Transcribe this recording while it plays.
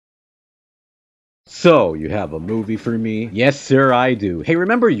So, you have a movie for me? Yes, sir, I do. Hey,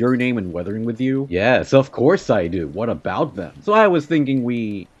 remember Your Name and Weathering with You? Yes, of course I do. What about them? So I was thinking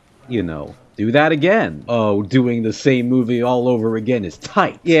do that again. Oh, doing the same movie all over again is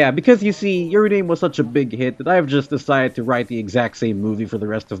tight. Yeah, because you see, Your Name was such a big hit that I've just decided to write the exact same movie for the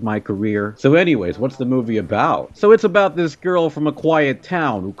rest of my career. So anyways, what's the movie about? So it's about this girl from a quiet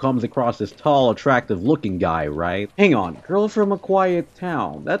town who comes across this tall, attractive looking guy, right? Hang on, girl from a quiet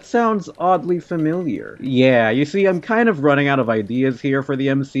town. That sounds oddly familiar. Yeah, you see, I'm kind of running out of ideas here for the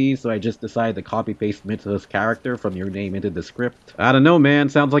MC, so I just decided to copy-paste Mitsuha's character from Your Name into the script. I don't know, man.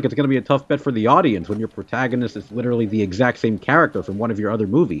 Sounds like it's gonna be a tough bet for the audience when your protagonist is literally the exact same character from one of your other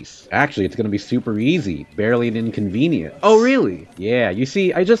movies. Actually, it's gonna be super easy, barely an inconvenience. Oh, really? Yeah, you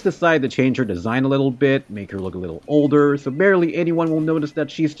see, I just decided to change her design a little bit, make her look a little older, so barely anyone will notice that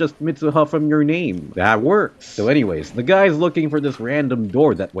she's just Mitsuha from Your Name. That works. So anyways, the guy's looking for this random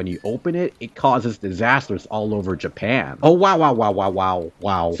door that when you open it, it causes disasters all over Japan. Oh,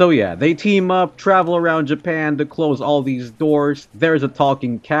 wow. So yeah, they team up, travel around Japan to close all these doors. There's a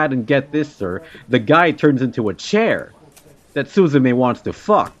talking cat, and get this, sir, the guy turns into a chair that Suzume wants to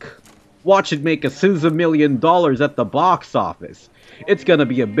fuck. Watch it make $1 million at the box office. It's gonna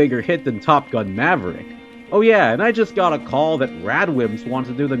be a bigger hit than Top Gun Maverick. Oh yeah, and I just got a call that Radwimps wants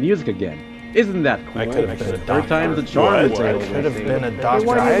to do the music again. Isn't that cool? I could have been a Third time's the charm. I could have been a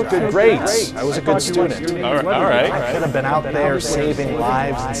doctor. I had good grades. I was a good student. All right. I could have been out there saving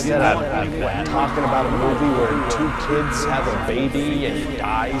lives instead of talking about a movie where two kids have a baby and he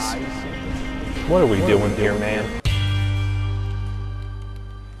dies. What are we doing here, man?